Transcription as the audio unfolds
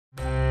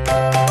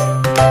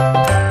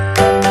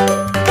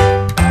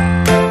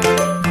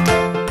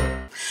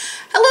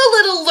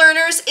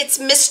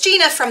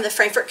Gina from the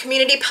Frankfort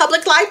Community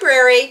Public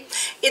Library.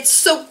 It's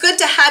so good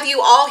to have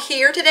you all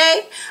here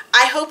today.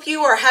 I hope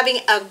you are having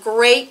a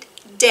great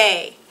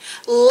day.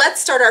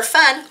 Let's start our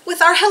fun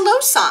with our hello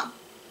song.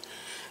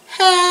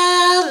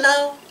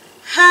 Hello,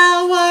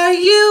 how are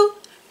you?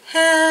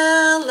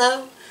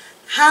 Hello,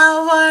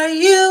 how are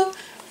you?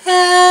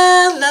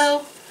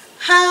 Hello,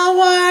 how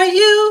are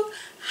you?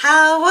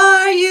 How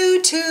are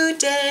you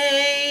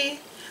today?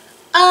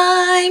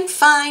 I'm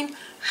fine.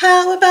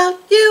 How about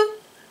you?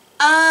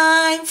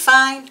 I'm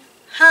fine.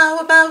 How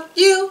about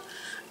you?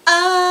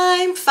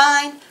 I'm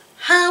fine.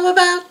 How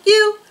about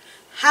you?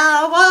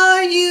 How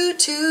are you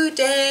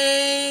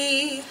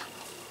today?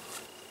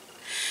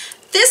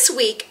 This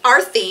week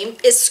our theme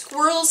is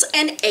Squirrels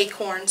and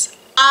Acorns.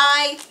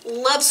 I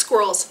love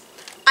squirrels.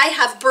 I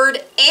have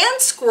bird and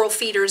squirrel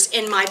feeders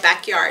in my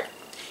backyard.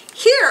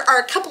 Here are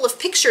a couple of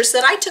pictures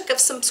that I took of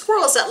some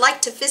squirrels that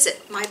like to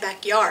visit my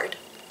backyard.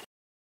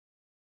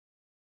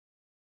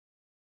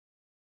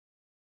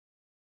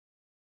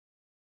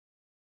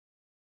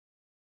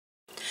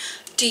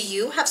 Do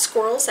you have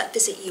squirrels that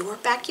visit your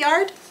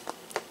backyard?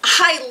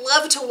 I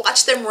love to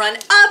watch them run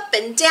up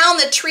and down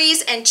the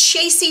trees and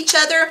chase each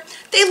other.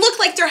 They look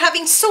like they're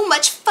having so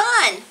much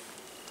fun.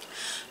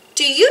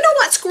 Do you know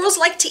what squirrels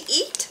like to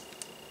eat?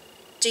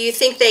 Do you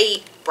think they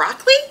eat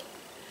broccoli?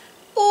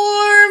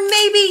 Or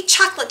maybe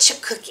chocolate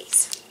chip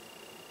cookies?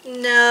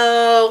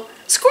 No,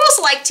 squirrels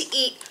like to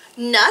eat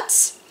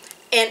nuts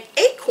and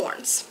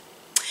acorns.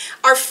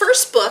 Our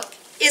first book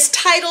is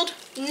titled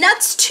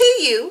Nuts to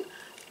You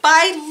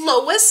by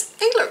Lois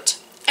Ehlert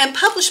and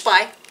published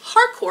by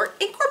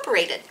Harcourt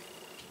Incorporated.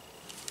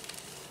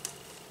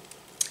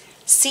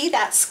 See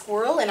that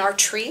squirrel in our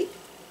tree?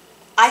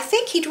 I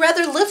think he'd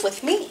rather live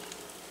with me.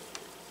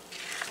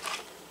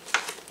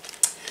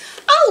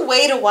 I'll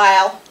wait a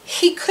while.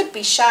 He could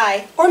be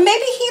shy, or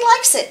maybe he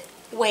likes it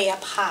way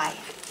up high.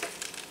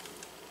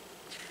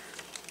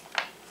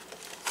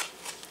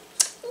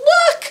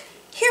 Look,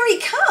 here he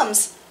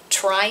comes,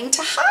 trying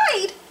to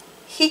hide.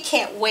 He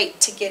can't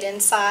wait to get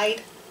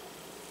inside.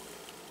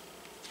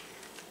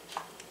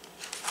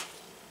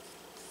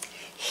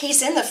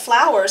 He's in the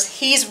flowers.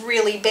 He's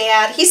really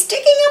bad. He's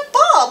digging up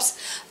bulbs.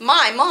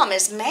 My mom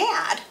is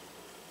mad.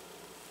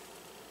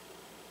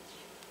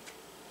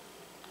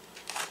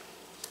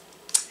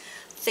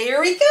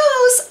 There he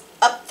goes,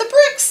 up the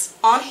bricks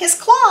on his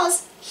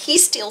claws. He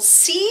steals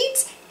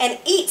seeds and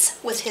eats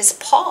with his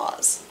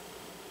paws.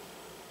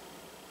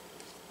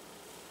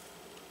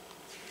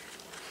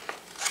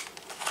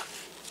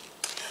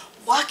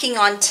 Walking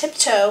on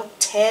tiptoe,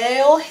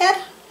 tail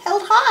head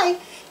held high,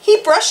 he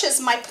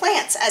brushes my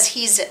plants as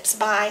he zips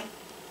by.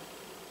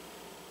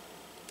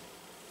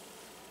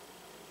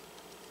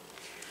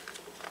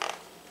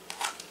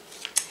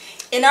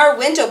 In our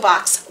window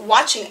box,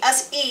 watching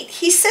us eat,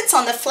 he sits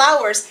on the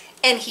flowers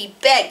and he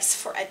begs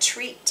for a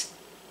treat.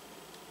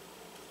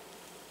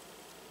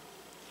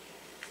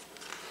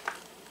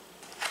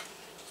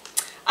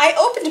 I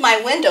opened my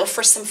window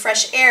for some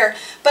fresh air,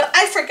 but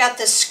I forgot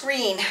the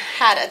screen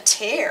had a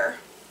tear.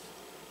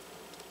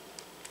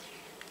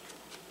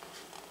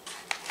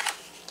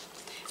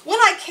 When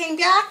I came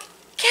back,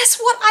 guess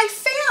what I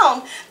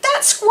found?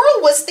 That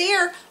squirrel was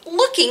there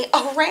looking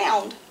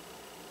around.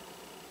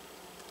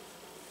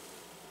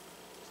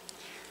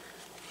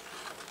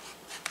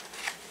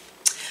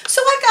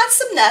 So I got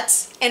some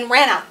nuts and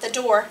ran out the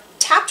door,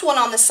 tapped one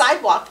on the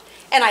sidewalk,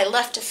 and I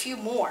left a few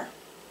more.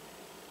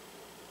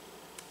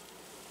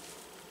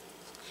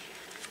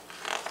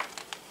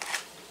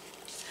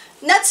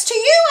 Nuts to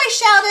you, I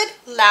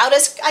shouted, loud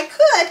as I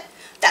could.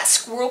 That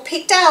squirrel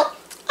peeked out.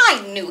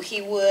 I knew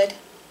he would.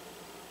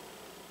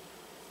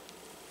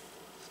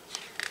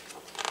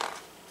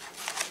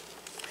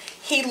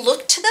 He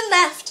looked to the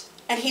left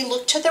and he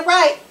looked to the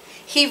right.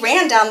 He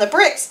ran down the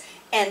bricks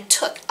and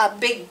took a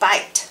big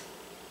bite.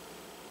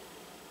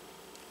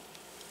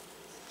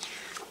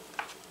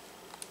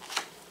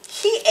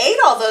 He ate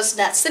all those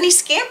nuts, then he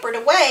scampered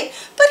away,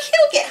 but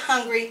he'll get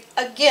hungry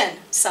again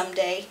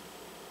someday.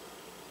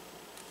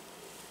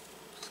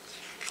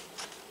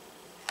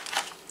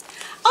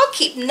 I'll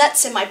keep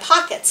nuts in my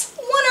pockets,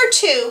 one or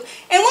two,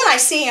 and when I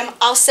see him,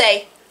 I'll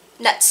say,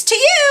 "Nuts to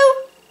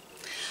you!"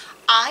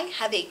 I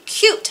have a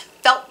cute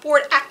felt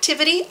board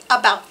activity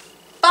about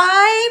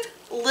 5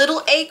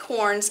 little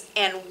acorns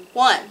and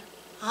 1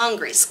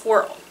 hungry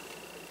squirrel.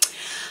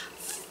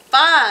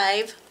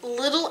 5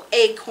 little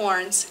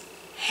acorns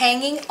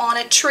hanging on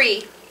a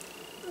tree.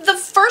 The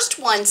first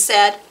one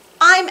said,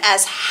 "I'm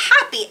as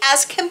happy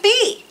as can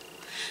be."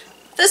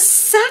 The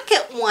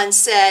second one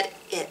said,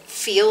 "It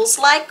feels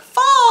like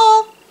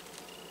fall."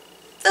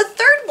 The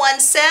third one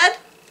said,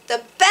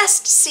 "The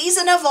best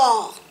season of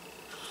all."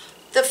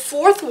 The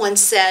fourth one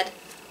said,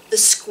 "The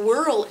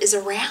squirrel is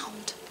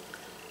around."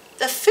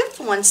 The fifth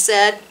one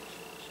said,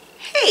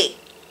 "Hey,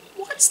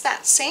 what's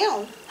that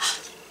sound?"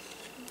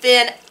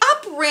 Then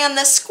up ran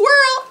the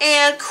squirrel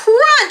and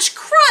crunch,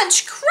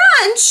 crunch,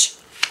 crunch.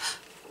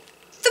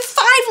 The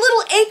 5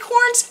 little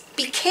acorns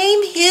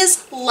became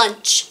his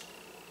lunch.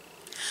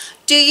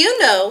 Do you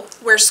know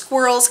where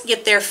squirrels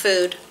get their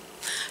food?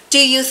 Do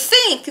you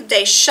think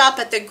they shop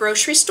at the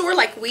grocery store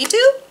like we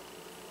do?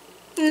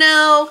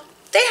 No,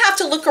 they have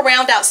to look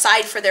around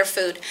outside for their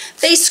food.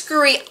 They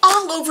scurry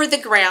all over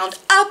the ground,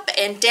 up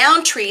and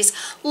down trees,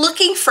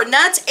 looking for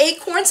nuts,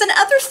 acorns, and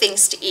other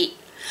things to eat.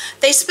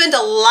 They spend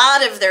a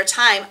lot of their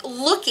time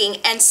looking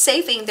and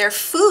saving their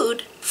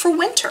food for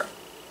winter.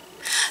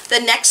 The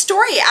next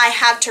story I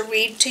have to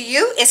read to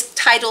you is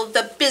titled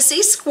The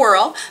Busy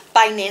Squirrel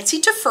by Nancy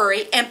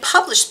Tefuri and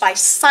published by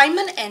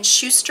Simon &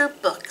 Schuster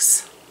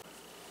Books.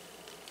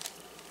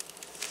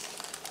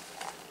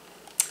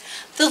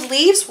 The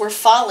leaves were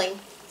falling.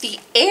 The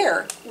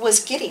air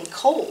was getting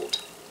cold.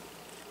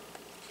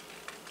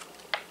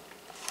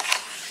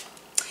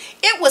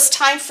 It was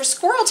time for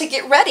Squirrel to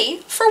get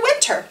ready for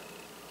winter.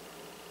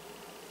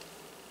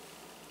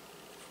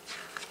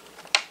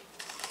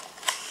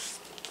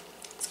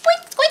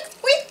 Squeak, squeak,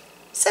 squeak,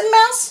 said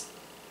Mouse.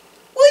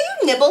 Will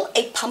you nibble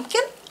a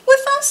pumpkin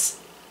with us?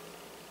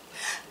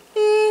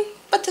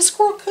 But the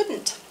squirrel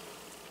couldn't.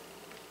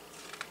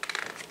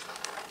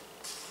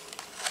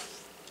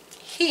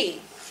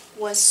 He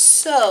was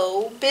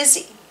so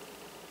busy.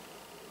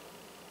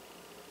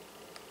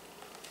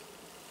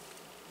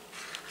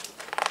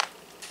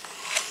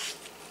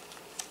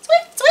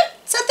 Sweet, sweet,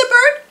 said the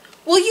bird.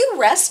 Will you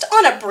rest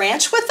on a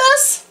branch with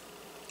us?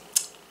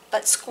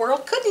 But Squirrel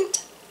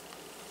couldn't.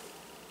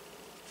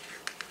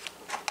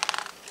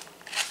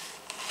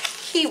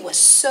 He was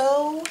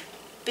so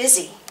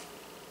busy.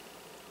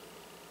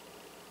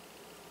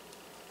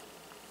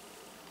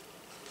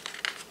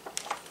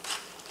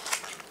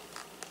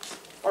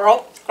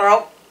 Squirrel,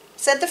 squirrel,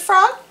 said the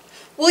frog.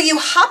 Will you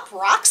hop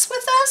rocks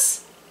with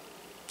us?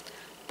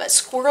 But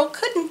Squirrel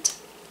couldn't.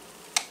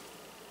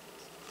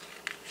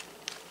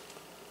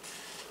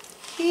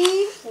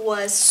 He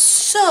was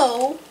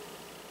so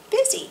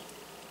busy.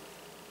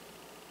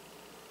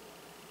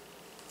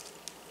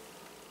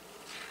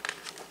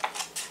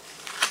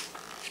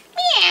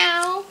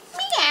 Meow,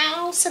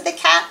 meow, said the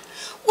cat.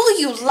 Will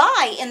you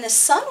lie in the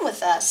sun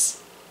with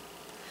us?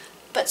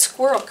 But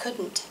Squirrel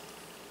couldn't.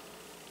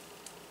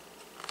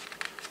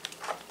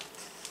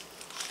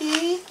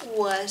 He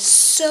was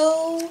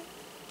so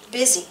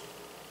busy.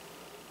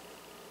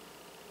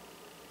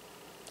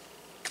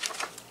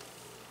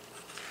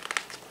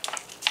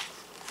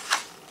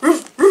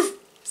 Roof, roof,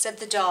 said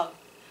the dog.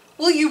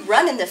 Will you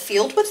run in the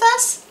field with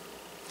us?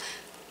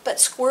 But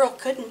Squirrel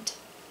couldn't.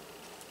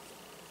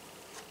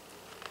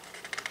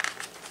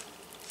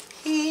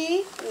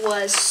 He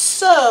was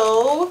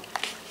so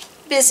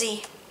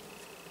busy.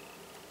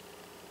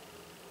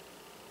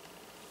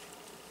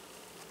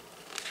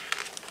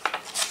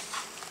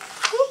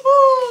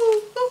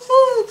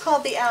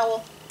 Called the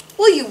owl.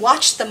 Will you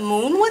watch the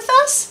moon with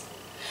us?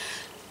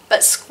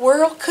 But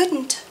Squirrel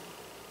couldn't.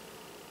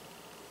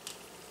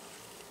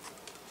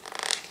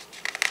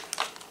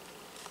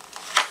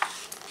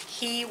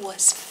 He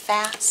was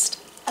fast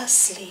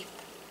asleep.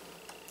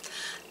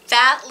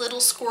 That little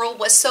squirrel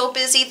was so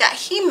busy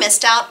that he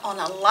missed out on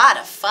a lot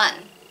of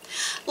fun.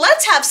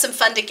 Let's have some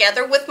fun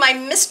together with my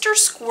Mr.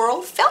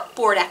 Squirrel felt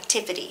board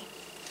activity.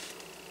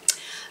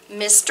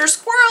 Mr.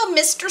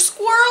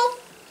 Squirrel,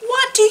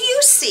 what do you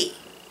see?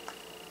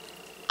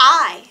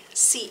 I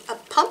see a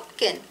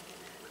pumpkin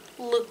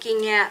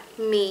looking at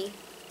me.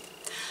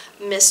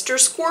 Mr.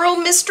 Squirrel,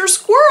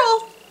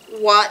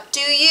 what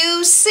do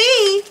you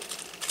see?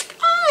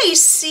 I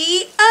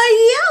see a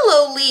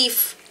yellow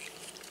leaf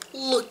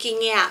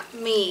looking at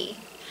me.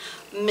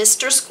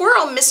 Mr.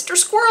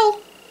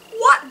 Squirrel,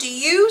 what do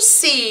you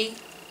see?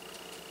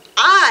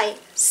 I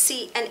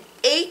see an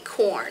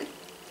acorn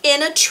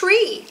in a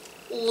tree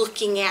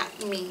looking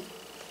at me.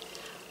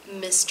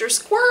 Mr.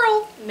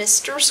 Squirrel,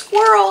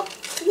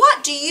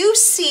 what do you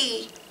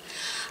see?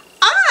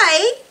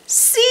 I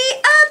see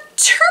a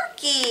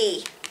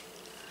turkey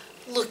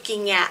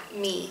looking at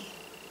me.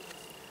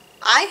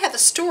 I have a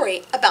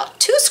story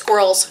about two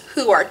squirrels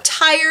who are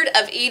tired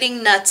of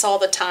eating nuts all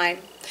the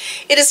time.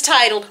 It is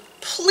titled,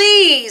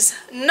 Please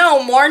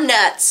No More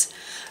Nuts,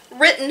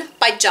 written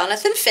by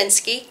Jonathan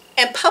Finsky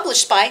and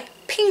published by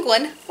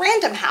Penguin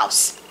Random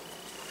House.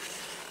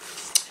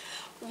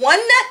 1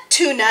 nut,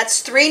 2 nuts,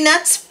 3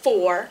 nuts,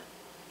 4.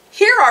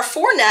 Here are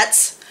 4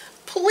 nuts.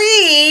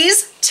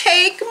 Please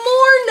take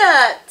more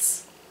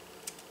nuts.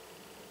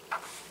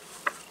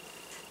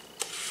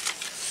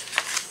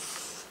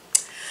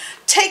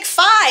 Take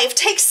 5,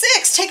 take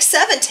 6, take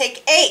 7,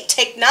 take 8,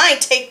 take 9,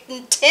 take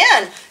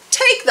 10.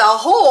 Take the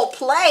whole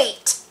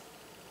plate.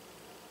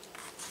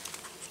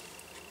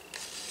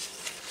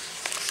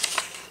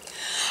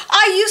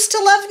 I used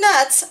to love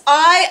nuts.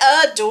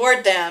 I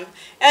adored them.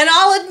 And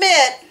I'll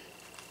admit,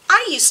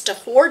 I used to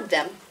hoard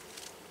them.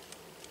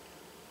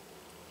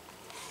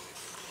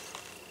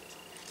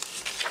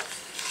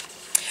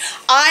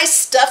 I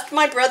stuffed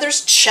my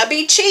brother's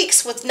chubby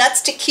cheeks with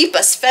nuts to keep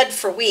us fed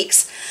for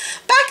weeks.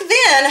 Back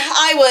then,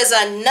 I was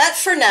a nut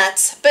for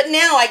nuts, but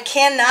now I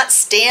cannot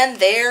stand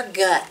their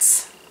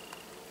guts.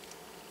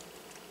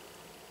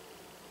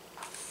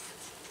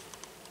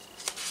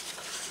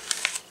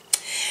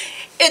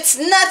 It's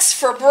nuts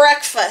for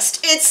breakfast.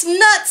 It's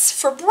nuts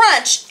for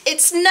brunch.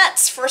 It's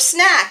nuts for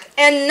snack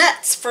and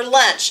nuts for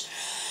lunch.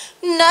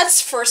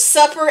 Nuts for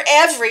supper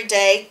every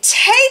day.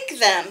 Take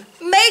them.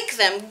 Make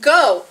them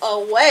go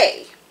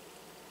away.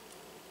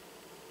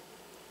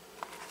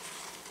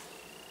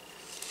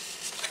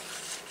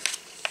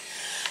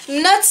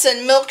 Nuts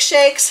in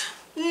milkshakes.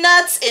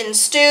 Nuts in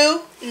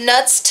stew.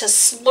 Nuts to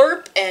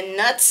slurp and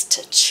nuts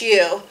to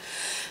chew.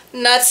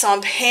 Nuts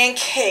on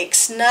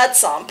pancakes,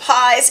 nuts on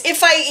pies.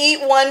 If I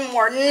eat one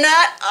more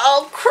nut,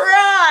 I'll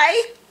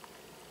cry.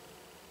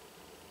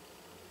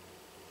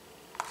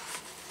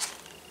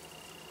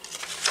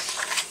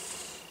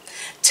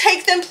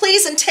 Take them,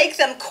 please, and take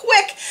them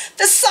quick.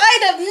 The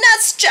sight of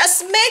nuts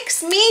just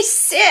makes me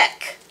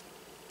sick.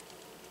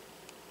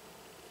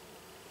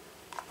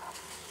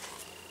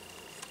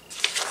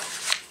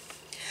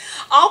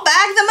 I'll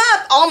bag them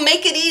up. I'll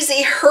make it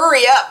easy.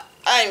 Hurry up.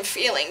 I'm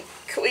feeling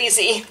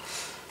queasy.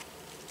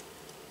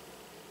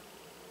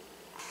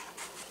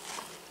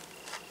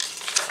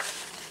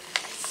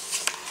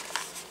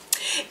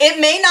 It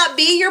may not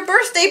be your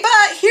birthday,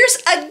 but here's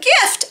a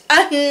gift,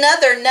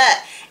 another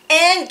nut.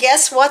 And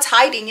guess what's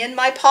hiding in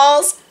my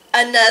paws?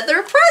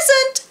 Another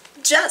present,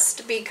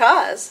 just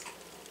because.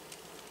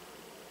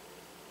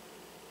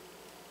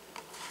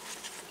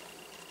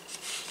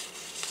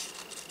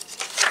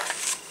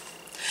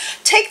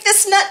 Take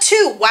this nut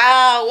too.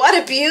 Wow,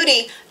 what a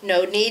beauty.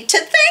 No need to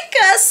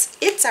thank us.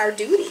 It's our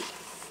duty.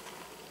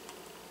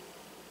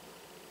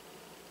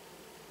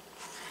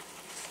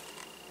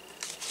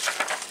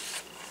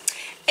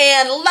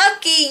 And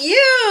lucky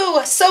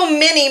you, so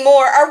many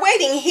more are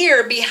waiting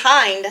here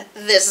behind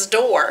this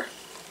door.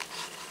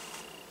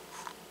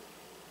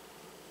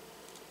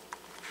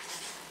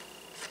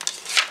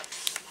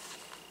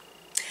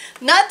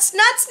 Nuts,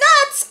 nuts,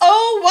 nuts,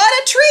 oh what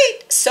a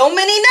treat. So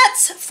many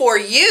nuts for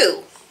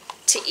you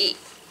to eat.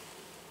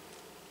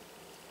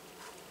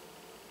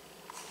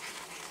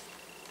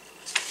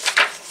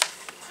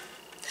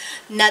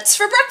 Nuts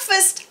for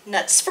breakfast,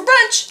 nuts for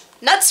brunch,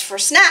 nuts for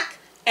snack,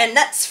 and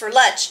nuts for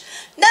lunch.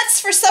 Nuts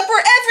for supper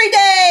every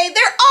day.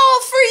 They're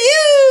all for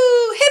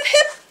you. Hip,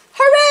 hip,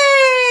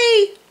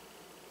 hooray.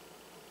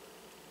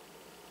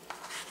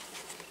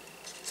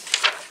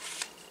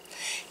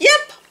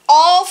 Yep,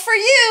 all for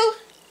you.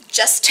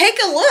 Just take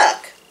a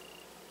look.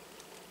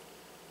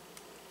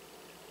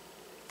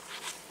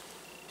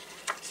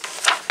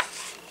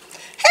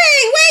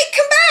 Hey, wait,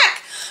 come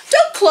back.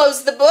 Don't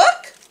close the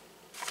book.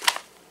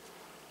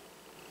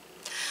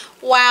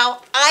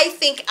 Wow, I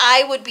think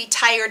I would be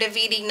tired of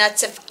eating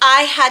nuts if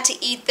I had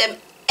to eat them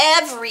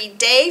every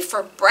day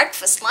for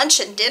breakfast, lunch,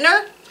 and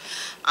dinner.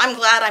 I'm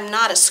glad I'm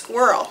not a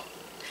squirrel.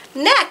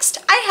 Next,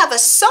 I have a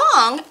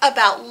song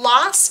about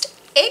lost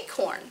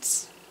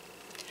acorns.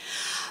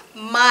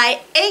 My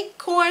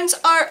acorns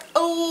are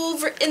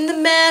over in the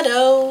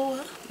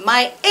meadow.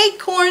 My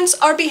acorns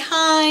are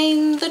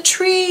behind the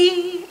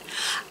tree.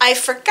 I've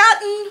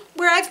forgotten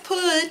where I've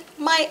put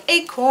my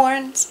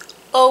acorns.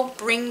 Oh,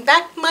 bring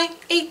back my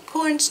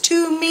acorns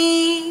to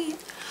me.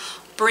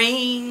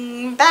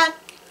 Bring back,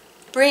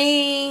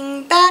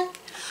 bring back,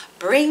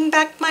 bring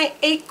back my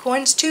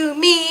acorns to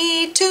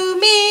me, to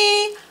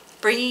me.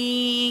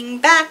 Bring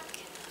back,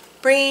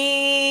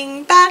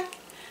 bring back,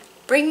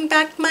 bring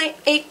back my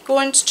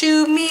acorns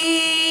to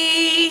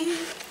me.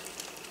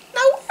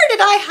 Now, where did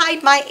I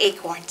hide my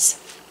acorns?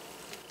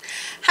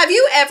 Have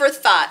you ever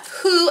thought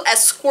who a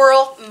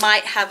squirrel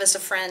might have as a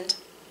friend?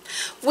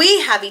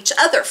 We have each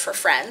other for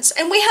friends,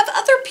 and we have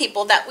other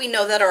people that we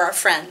know that are our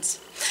friends.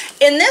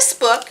 In this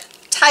book,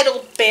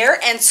 titled Bear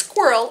and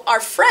Squirrel Are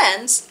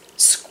Friends,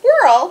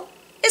 Squirrel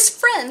is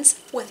friends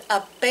with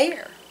a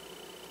bear.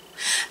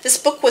 This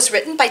book was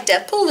written by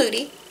Deb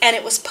Paluti, and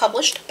it was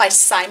published by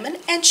Simon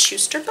 &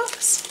 Schuster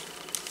Books.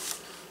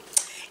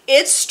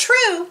 It's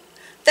true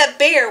that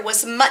Bear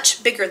was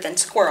much bigger than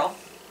Squirrel,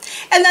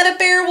 and that a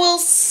bear will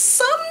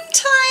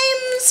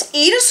sometimes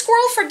eat a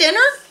squirrel for dinner.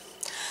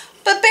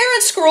 But Bear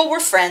and Squirrel were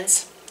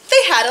friends.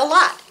 They had a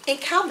lot in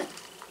common.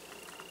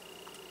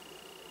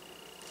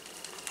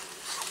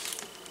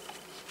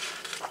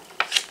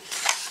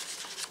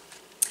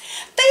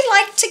 They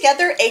liked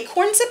together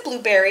acorns and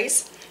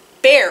blueberries.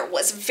 Bear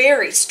was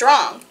very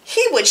strong.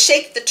 He would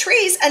shake the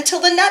trees until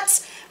the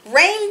nuts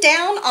rained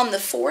down on the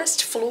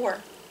forest floor.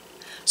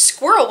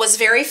 Squirrel was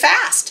very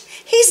fast.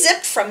 He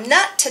zipped from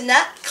nut to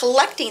nut,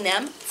 collecting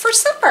them for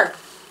supper.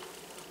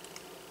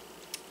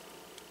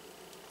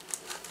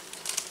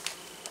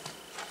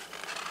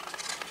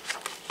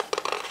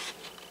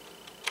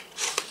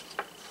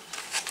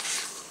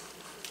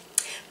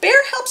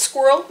 Bear helped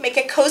Squirrel make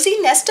a cozy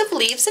nest of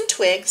leaves and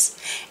twigs,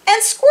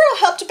 and Squirrel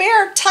helped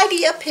Bear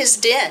tidy up his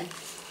den.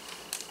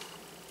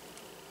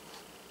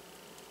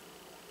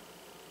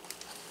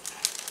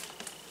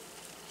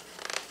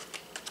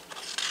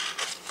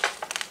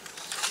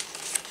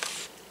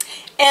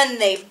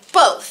 And they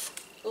both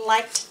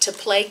liked to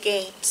play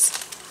games.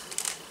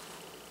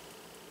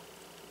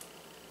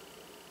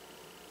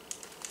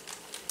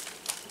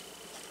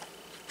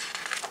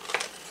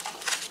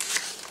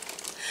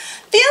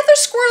 The other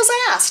squirrels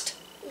asked,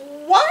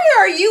 "Why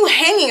are you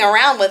hanging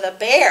around with a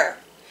bear?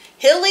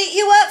 He'll eat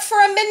you up for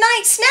a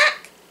midnight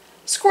snack."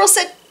 Squirrel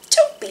said,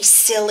 "Don't be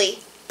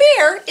silly.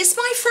 Bear is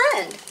my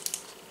friend."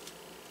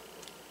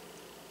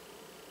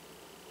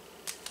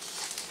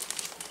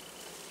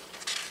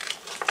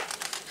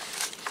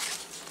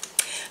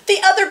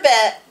 The other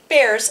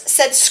bears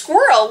said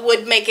squirrel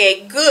would make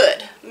a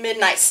good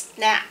midnight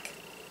snack.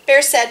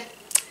 Bear said,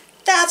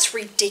 "That's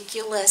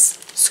ridiculous.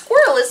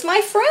 Squirrel is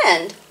my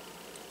friend."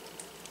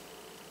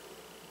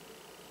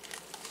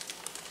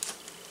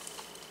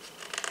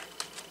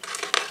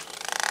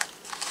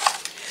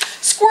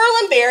 Squirrel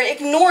and Bear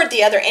ignored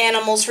the other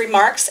animals'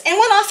 remarks and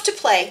went off to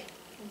play.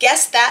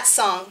 Guess that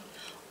song.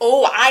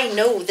 Oh, I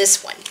know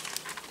this one.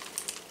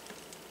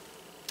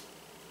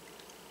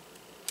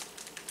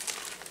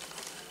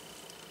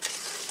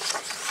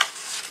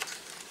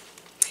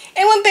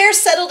 And when Bear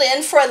settled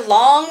in for a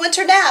long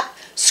winter nap,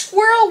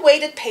 Squirrel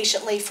waited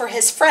patiently for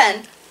his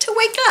friend to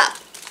wake up.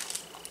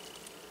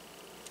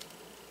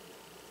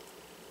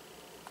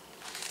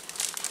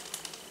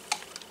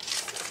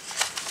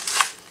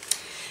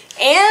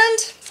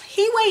 And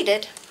he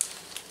waited.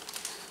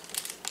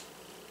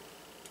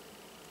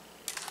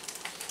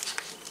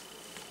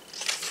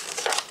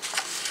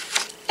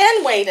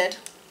 And waited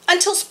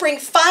until spring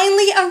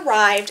finally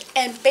arrived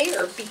and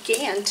Bear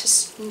began to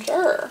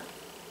stir.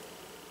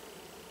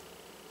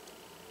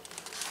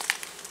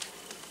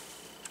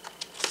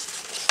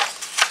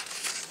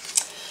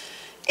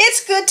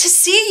 "It's good to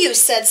see you,"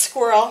 said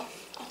Squirrel.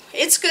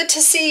 "It's good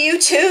to see you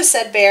too,"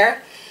 said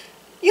Bear.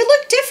 "You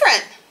look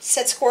different,"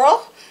 said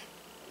Squirrel.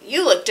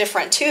 "You look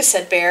different too,"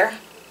 said Bear.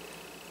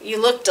 "You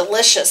look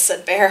delicious,"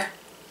 said Bear.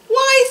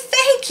 "Why,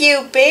 thank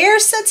you, Bear,"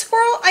 said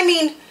Squirrel. "I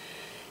mean,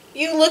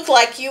 you look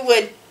like you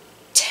would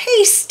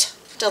taste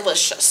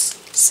delicious,"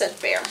 said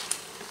Bear.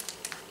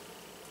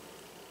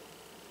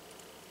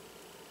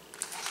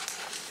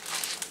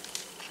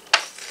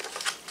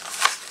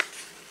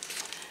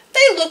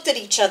 They looked at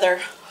each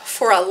other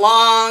for a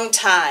long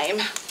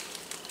time.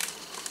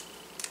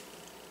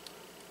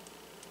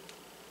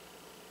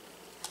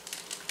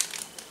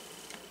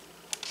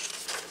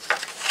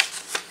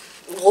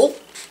 Oh.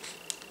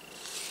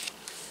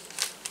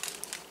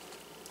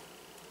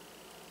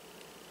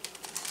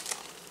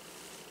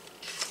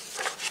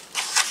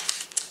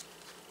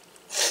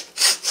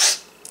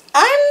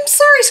 "I'm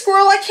sorry,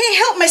 Squirrel, I can't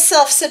help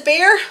myself," said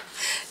Bear.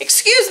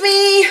 "Excuse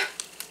me."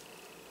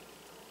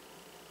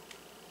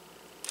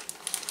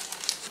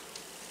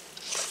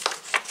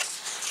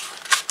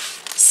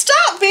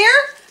 "Stop,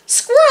 Bear!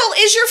 Squirrel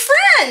is your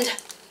friend."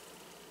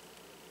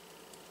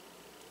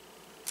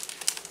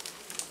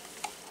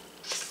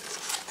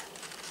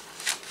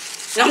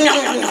 Nom,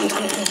 nom, nom, nom,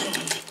 nom, nom,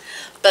 nom.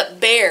 But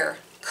Bear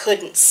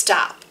couldn't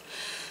stop.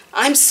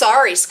 "I'm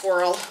sorry,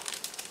 Squirrel."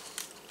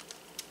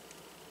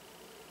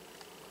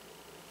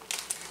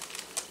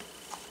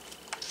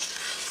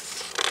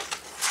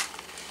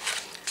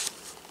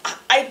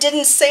 "I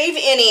didn't save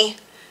any."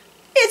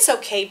 "It's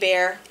okay,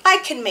 Bear. I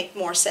can make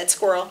more," said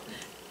Squirrel.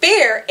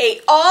 Bear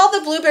ate all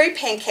the blueberry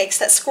pancakes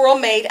that Squirrel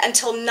made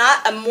until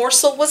not a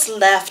morsel was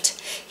left.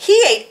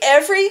 He ate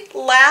every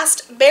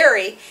last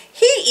berry.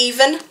 He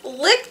even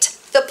licked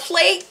the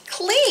plate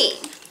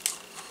clean.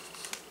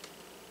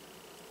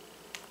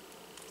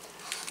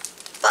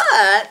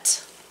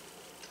 But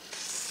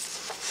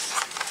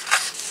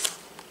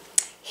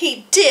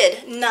he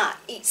did not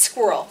eat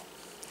Squirrel.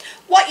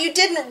 What, you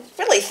didn't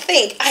really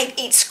think I'd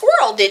eat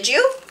Squirrel, did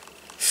you?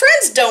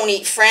 Friends don't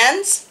eat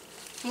friends.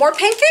 More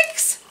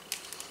pancakes?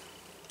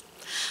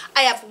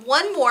 I have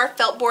one more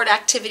felt board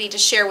activity to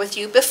share with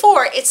you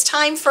before it's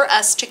time for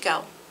us to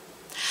go.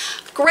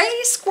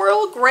 Gray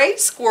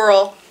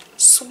squirrel,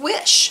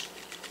 swish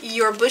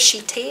your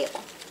bushy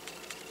tail.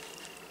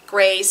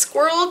 Gray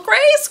squirrel,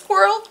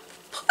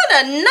 put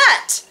a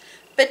nut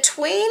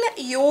between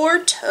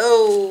your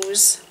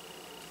toes.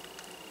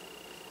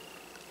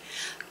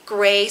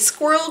 Gray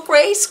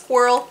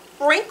squirrel,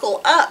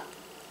 wrinkle up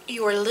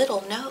your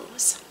little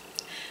nose.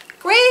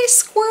 Gray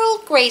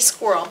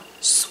squirrel,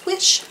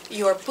 swish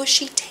your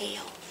bushy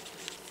tail.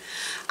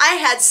 I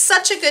had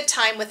such a good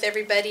time with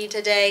everybody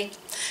today.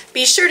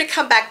 Be sure to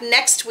come back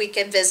next week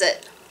and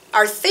visit.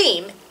 Our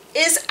theme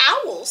is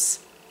owls.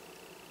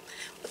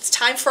 It's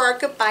time for our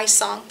goodbye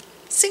song.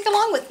 Sing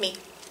along with me.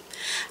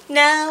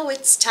 Now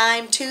it's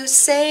time to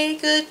say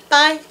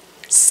goodbye,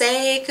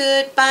 say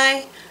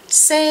goodbye,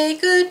 say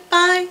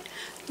goodbye.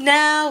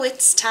 Now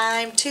it's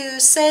time to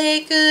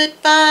say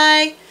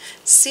goodbye.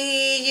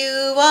 See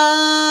you all